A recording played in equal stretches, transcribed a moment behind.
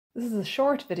This is a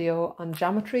short video on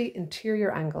geometry interior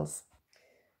angles.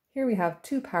 Here we have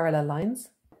two parallel lines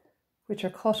which are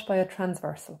cut by a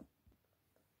transversal.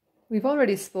 We've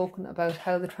already spoken about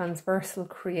how the transversal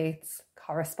creates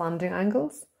corresponding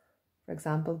angles. For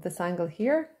example, this angle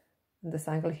here and this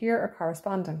angle here are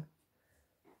corresponding.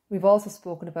 We've also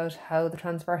spoken about how the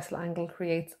transversal angle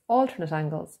creates alternate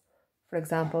angles. For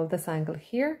example, this angle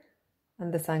here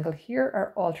and this angle here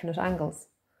are alternate angles.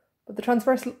 But the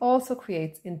transversal also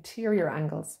creates interior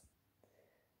angles.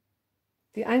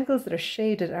 The angles that are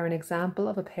shaded are an example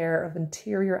of a pair of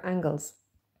interior angles.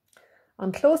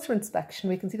 On closer inspection,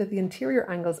 we can see that the interior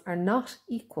angles are not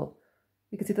equal.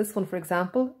 We can see this one, for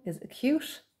example, is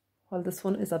acute, while this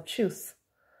one is obtuse.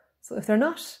 So if they're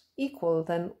not equal,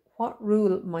 then what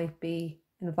rule might be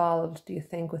involved, do you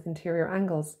think, with interior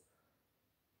angles?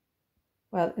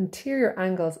 Well, interior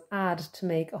angles add to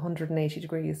make 180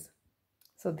 degrees.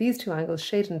 So these two angles,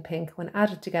 shaded in pink, when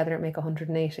added together make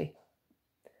 180.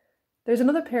 There's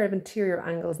another pair of interior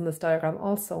angles in this diagram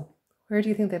also. Where do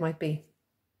you think they might be?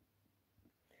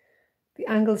 The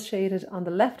angles shaded on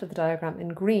the left of the diagram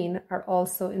in green are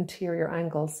also interior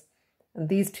angles, and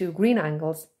these two green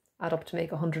angles add up to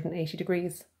make 180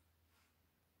 degrees.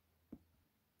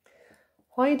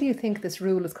 Why do you think this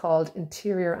rule is called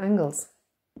interior angles?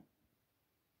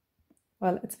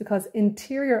 Well, it's because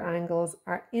interior angles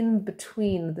are in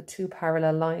between the two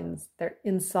parallel lines. They're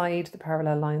inside the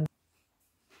parallel lines.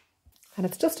 And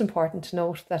it's just important to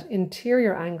note that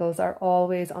interior angles are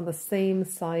always on the same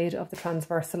side of the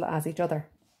transversal as each other.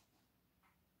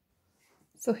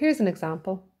 So here's an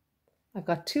example. I've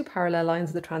got two parallel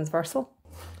lines of the transversal.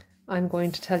 I'm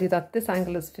going to tell you that this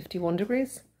angle is 51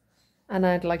 degrees, and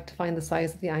I'd like to find the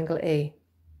size of the angle A.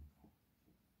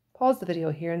 Pause the video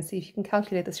here and see if you can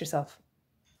calculate this yourself.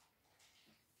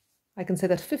 I can say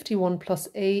that 51 plus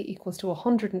A equals to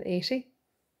 180.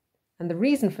 And the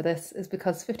reason for this is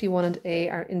because 51 and A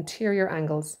are interior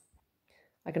angles.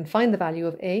 I can find the value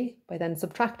of A by then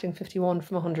subtracting 51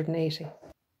 from 180.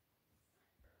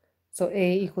 So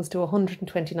A equals to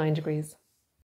 129 degrees.